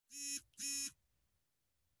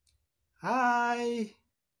Hi.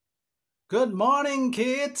 Good morning,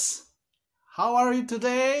 kids. How are you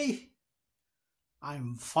today?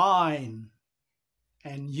 I'm fine.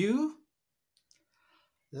 And you?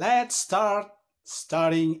 Let's start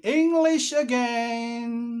studying English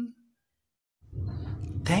again.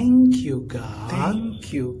 Thank you, God.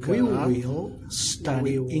 Thank you, God. We will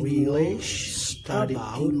study English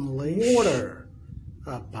about water.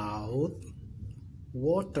 About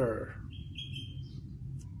water.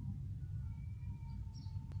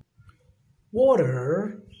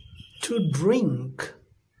 Water to drink.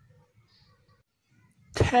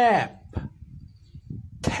 Tap,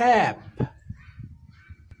 tap.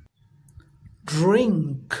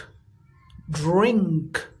 Drink,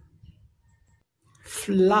 drink.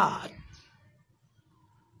 Flood,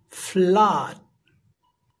 flood.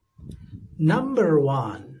 Number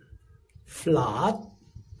 1, flood.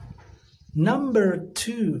 Number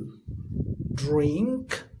 2,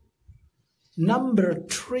 drink. Number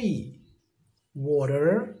 3,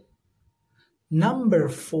 water. Number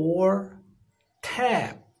 4,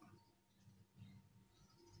 tap.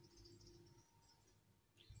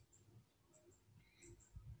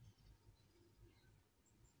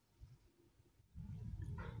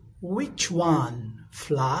 Which one?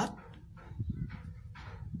 Flood?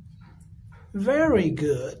 Very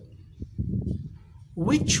good.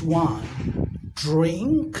 Which one?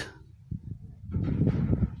 Drink?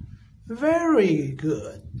 Very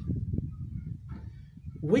good.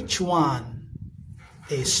 Which one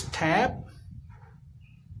is tap?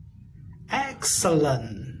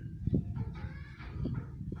 Excellent.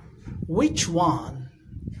 Which one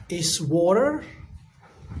is water?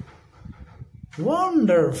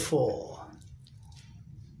 Wonderful.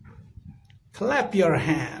 Clap your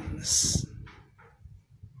hands.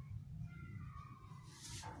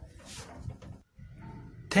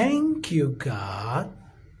 Thank you, God.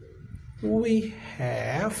 We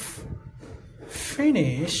have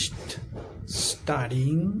finished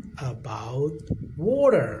studying about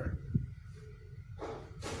water.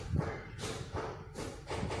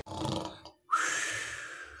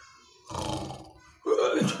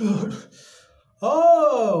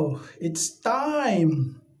 Oh, it's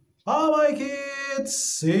time. Bye-bye, kids.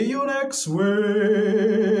 See you next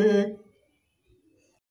week.